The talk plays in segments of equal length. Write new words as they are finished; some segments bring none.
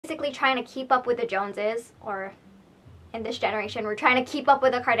basically trying to keep up with the Joneses, or in this generation, we're trying to keep up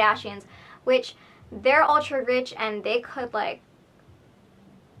with the Kardashians, which they're ultra rich and they could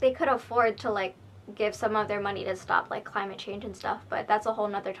afford to like give some of their money to stop like climate change and stuff, but that's a whole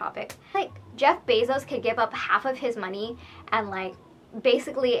nother topic. Like Jeff Bezos could give up half of his money and like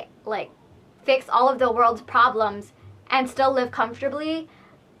basically like fix all of the world's problems and still live comfortably,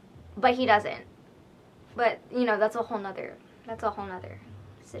 but he doesn't. But you know, that's a whole nother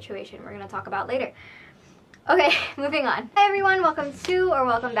situation we're gonna talk about later. Okay, moving on. Hi everyone, welcome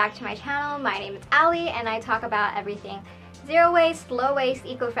back to my channel. My name is Allie and I talk about everything zero waste, low waste,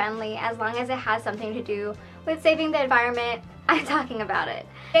 eco-friendly. As long as it has something to do with saving the environment, I'm talking about it.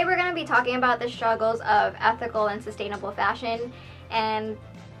 Today we're going to be talking about the struggles of ethical and sustainable fashion and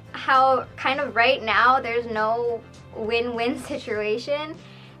how kind of right now there's no win-win situation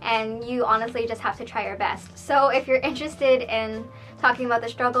and you honestly just have to try your best. So if you're interested in talking about the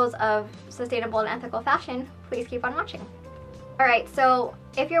struggles of sustainable and ethical fashion, please keep on watching. Alright, so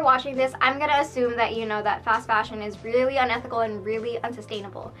if you're watching this, I'm gonna assume that you know that fast fashion is really unethical and really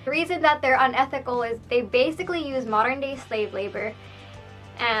unsustainable. The reason that they're unethical is they basically use modern day slave labor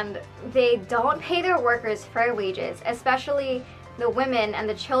and they don't pay their workers fair wages, especially the women and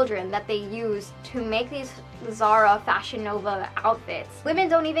the children that they use to make these Zara, Fashion Nova outfits. Women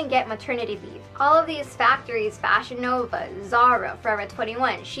don't even get maternity leave. All of these factories, Fashion Nova, Zara, Forever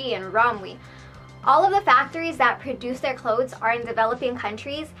 21, Shein, Romwe, all of the factories that produce their clothes are in developing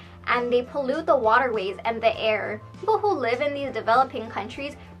countries and they pollute the waterways and the air. People who live in these developing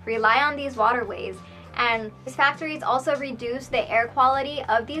countries rely on these waterways, and these factories also reduce the air quality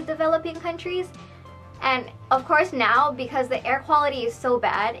of these developing countries. And of course now, because the air quality is so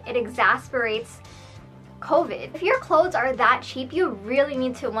bad, it exasperates COVID. If your clothes are that cheap, you really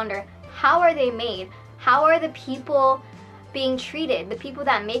need to wonder, how are they made? How are the people being treated? The people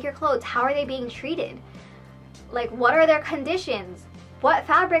that make your clothes, how are they being treated? Like, what are their conditions? What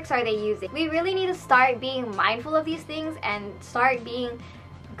fabrics are they using? We really need to start being mindful of these things and start being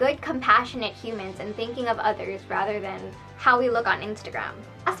good, compassionate humans and thinking of others rather than how we look on Instagram.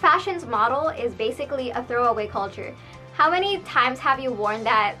 Fast fashion's model is basically a throwaway culture. How many times have you worn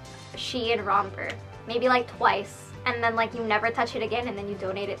that Shein romper? Maybe like twice, and then like you never touch it again and then you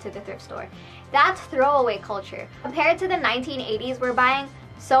donate it to the thrift store. That's throwaway culture. Compared to the 1980s, we're buying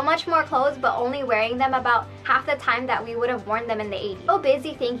so much more clothes but only wearing them about half the time that we would have worn them in the 80s. So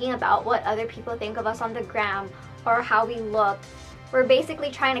busy thinking about what other people think of us on the gram or how we look. We're basically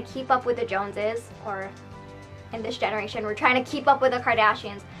trying to keep up with the Joneses, or in this generation, we're trying to keep up with the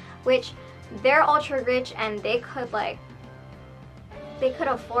Kardashians, which they're ultra rich and they could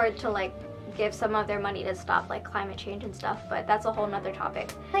afford to like give some of their money to stop like climate change and stuff, but that's a whole nother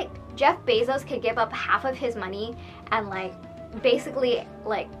topic. Like Jeff Bezos could give up half of his money and like basically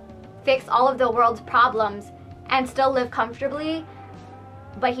like fix all of the world's problems and still live comfortably,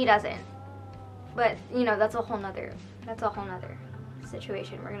 but he doesn't. But you know, that's a whole nother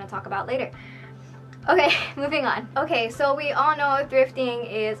situation we're gonna talk about later. Okay, moving on. Okay, so we all know thrifting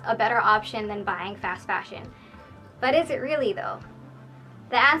is a better option than buying fast fashion, but is it really though?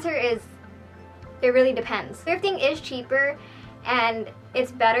 The answer is it really depends. Thrifting is cheaper and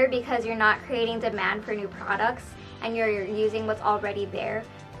it's better because you're not creating demand for new products and you're using what's already there,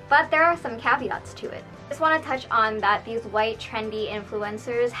 but there are some caveats to it. I just want to touch on that these white trendy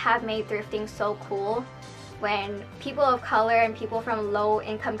influencers have made thrifting so cool when people of color and people from low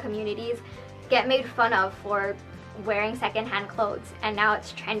income communities get made fun of for wearing secondhand clothes, and now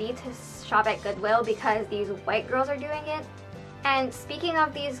it's trendy to shop at Goodwill because these white girls are doing it. And speaking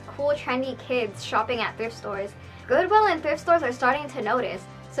of these cool trendy kids shopping at thrift stores, Goodwill and thrift stores are starting to notice,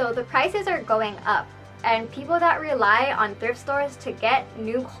 so the prices are going up, and people that rely on thrift stores to get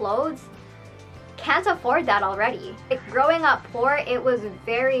new clothes can't afford that already. Like, growing up poor, it was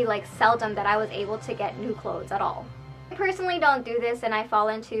very like seldom that I was able to get new clothes at all. I personally don't do this and I fall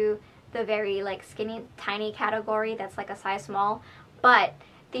into the very like skinny tiny category that's like a size small, but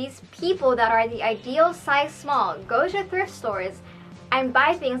these people that are the ideal size small go to thrift stores and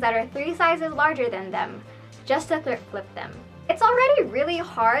buy things that are 3 sizes larger than them just to thrift flip them. It's already really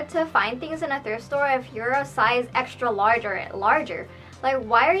hard to find things in a thrift store if you're a size extra large or larger. Like,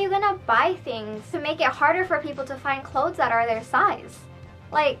 why are you gonna buy things to make it harder for people to find clothes that are their size?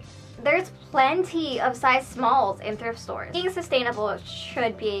 Like, there's plenty of size smalls in thrift stores. Being sustainable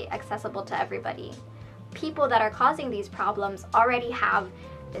should be accessible to everybody. People that are causing these problems already have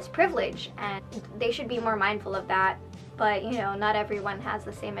this privilege and they should be more mindful of that, but you know, not everyone has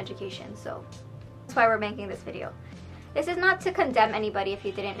the same education, so that's why we're making this video. This is not to condemn anybody if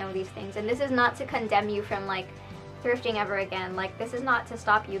you didn't know these things, and this is not to condemn you from like thrifting ever again. Like, this is not to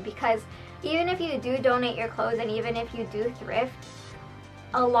stop you, because even if you do donate your clothes and even if you do thrift,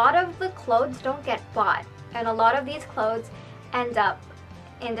 a lot of the clothes don't get bought, and a lot of these clothes end up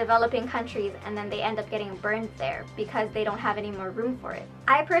in developing countries, and then they end up getting burned there because they don't have any more room for it.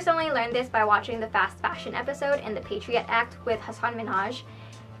 I personally learned this by watching the fast fashion episode in the Patriot Act with Hasan Minhaj,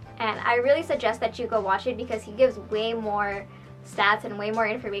 and I really suggest that you go watch it because he gives way more stats and way more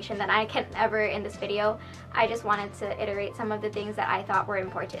information than I can ever in this video. I just wanted to iterate some of the things that I thought were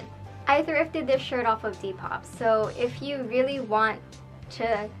important. I thrifted this shirt off of Depop, so if you really want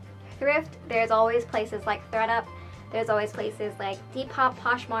to thrift, there's always places like ThredUp, there's always places like Depop,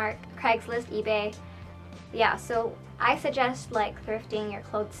 Poshmark, Craigslist, eBay. Yeah, so I suggest like thrifting your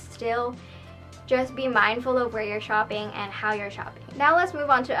clothes still. Just be mindful of where you're shopping and how you're shopping. Now let's move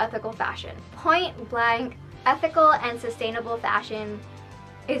on to ethical fashion. Point blank, ethical and sustainable fashion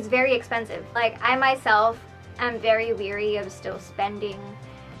is very expensive. Like, I myself am very weary of still spending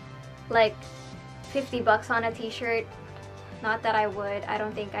like 50 bucks on a t-shirt. Not that I would. I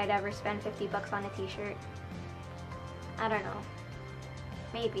don't think I'd ever spend 50 bucks on a t-shirt. I don't know.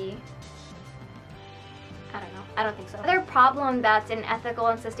 Maybe. I don't know. I don't think so. Another problem that's in ethical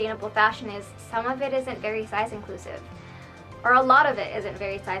and sustainable fashion is some of it isn't very size inclusive. Or a lot of it isn't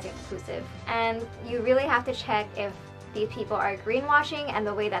very size inclusive. And you really have to check if these people are greenwashing and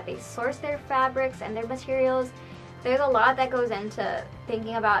the way that they source their fabrics and their materials. There's a lot that goes into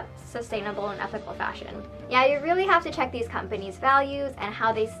thinking about sustainable and ethical fashion. Yeah, you really have to check these companies' values and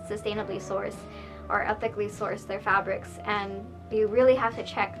how they sustainably source or ethically source their fabrics, and you really have to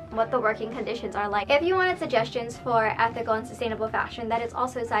check what the working conditions are like. If you wanted suggestions for ethical and sustainable fashion that is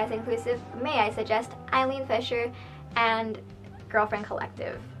also size inclusive, may I suggest Eileen Fisher and Girlfriend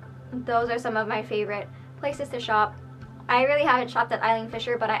Collective. Those are some of my favorite places to shop. I really haven't shopped at Eileen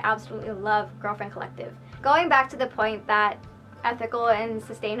Fisher, but I absolutely love Girlfriend Collective. Going back to the point that ethical and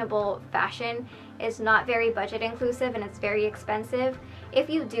sustainable fashion is not very budget inclusive and it's very expensive, if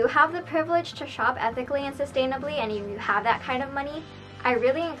you do have the privilege to shop ethically and sustainably and you have that kind of money, I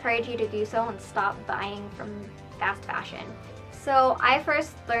really encourage you to do so and stop buying from fast fashion. So I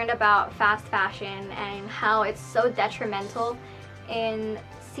first learned about fast fashion and how it's so detrimental in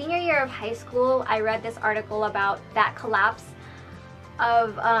senior year of high school. I read this article about that collapse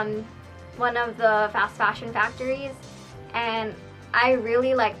of one of the fast fashion factories, and I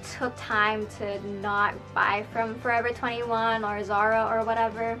really took time to not buy from Forever 21 or Zara or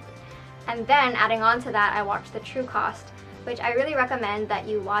whatever. And then adding on to that, I watched The True Cost, which I really recommend that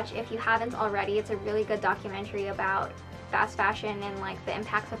you watch if you haven't already. It's a really good documentary about fast fashion and the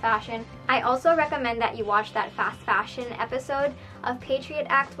impacts of fashion. I also recommend that you watch that fast fashion episode of Patriot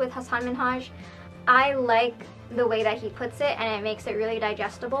Act with Hasan Minhaj. I like the way that he puts it and it makes it really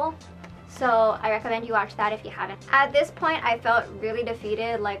digestible. So I recommend you watch that if you haven't. At this point, I felt really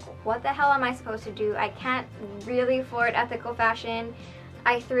defeated. What the hell am I supposed to do? I can't really afford ethical fashion.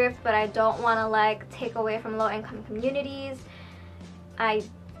 I thrift, but I don't want to take away from low-income communities. I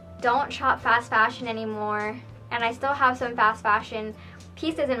don't shop fast fashion anymore, and I still have some fast fashion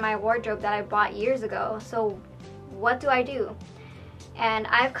pieces in my wardrobe that I bought years ago. So what do I do? And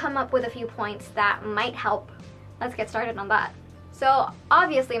I've come up with a few points that might help. Let's get started on that. So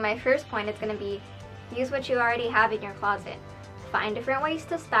obviously my first point is going to be use what you already have in your closet. Find different ways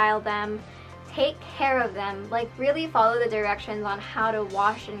to style them. Take care of them. Really follow the directions on how to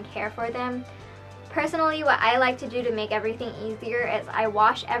wash and care for them. Personally, what I like to do to make everything easier is I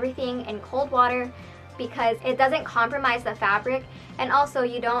wash everything in cold water because it doesn't compromise the fabric, and also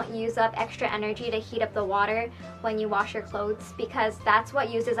you don't use up extra energy to heat up the water when you wash your clothes, because that's what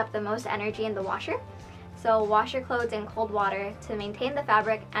uses up the most energy in the washer. So wash your clothes in cold water to maintain the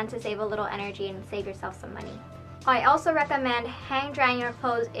fabric and to save a little energy and save yourself some money. I also recommend hang drying your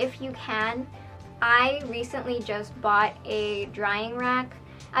clothes if you can. I recently just bought a drying rack.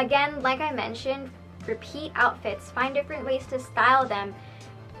 Again, like I mentioned, repeat outfits, find different ways to style them.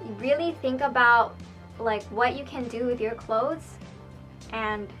 Really think about what you can do with your clothes,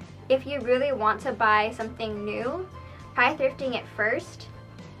 and if you really want to buy something new, try thrifting it first.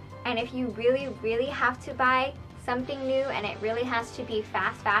 And if you really have to buy something new and it really has to be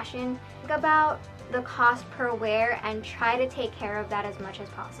fast fashion, think about the cost per wear and try to take care of that as much as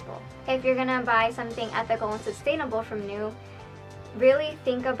possible. If you're gonna buy something ethical and sustainable from new, really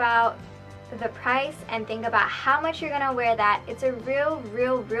think about the price and think about how much you're gonna wear that. It's a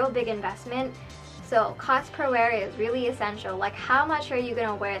real big investment. So cost per wear is really essential. How much are you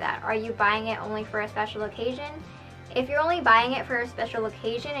gonna wear that? Are you buying it only for a special occasion? If you're only buying it for a special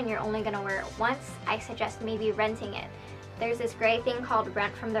occasion and you're only gonna wear it once, I suggest maybe renting it. There's this great thing called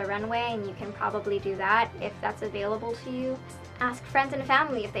Rent from the Runway, and you can probably do that if that's available to you. Ask friends and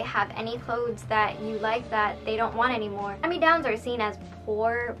family if they have any clothes that you like that they don't want anymore. Hand-me-downs are seen as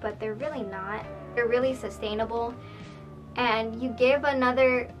poor, but they're really not. They're really sustainable, and you give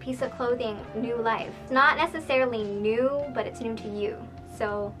another piece of clothing new life. It's not necessarily new, but it's new to you.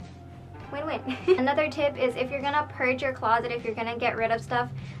 So win-win. Another tip is if you're gonna purge your closet, if you're gonna get rid of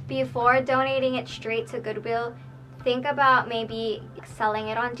stuff, before donating it straight to Goodwill, think about maybe selling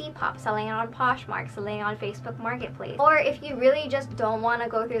it on Depop, selling it on Poshmark, selling it on Facebook Marketplace. Or if you really just don't want to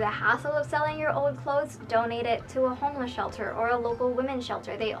go through the hassle of selling your old clothes, donate it to a homeless shelter or a local women's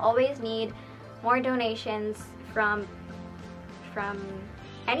shelter. They always need more donations from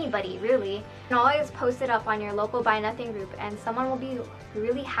anybody, really. You can always post it up on your local Buy Nothing group and someone will be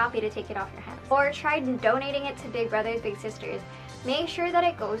really happy to take it off your hands. Or try donating it to Big Brothers Big Sisters. Make sure that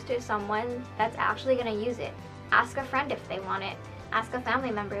it goes to someone that's actually going to use it. Ask a friend if they want it. Ask a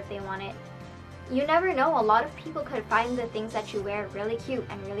family member if they want it. You never know, a lot of people could find the things that you wear really cute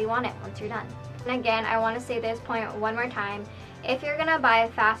and really want it once you're done. And again, I want to say this point one more time. If you're gonna buy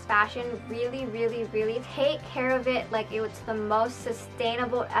fast fashion, really, really, really take care of it like it's the most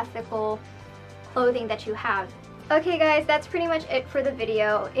sustainable, ethical clothing that you have. Okay guys, that's pretty much it for the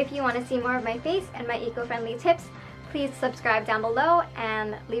video. If you want to see more of my face and my eco-friendly tips, please subscribe down below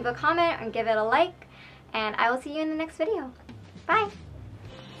and leave a comment and give it a like. And I will see you in the next video. Bye!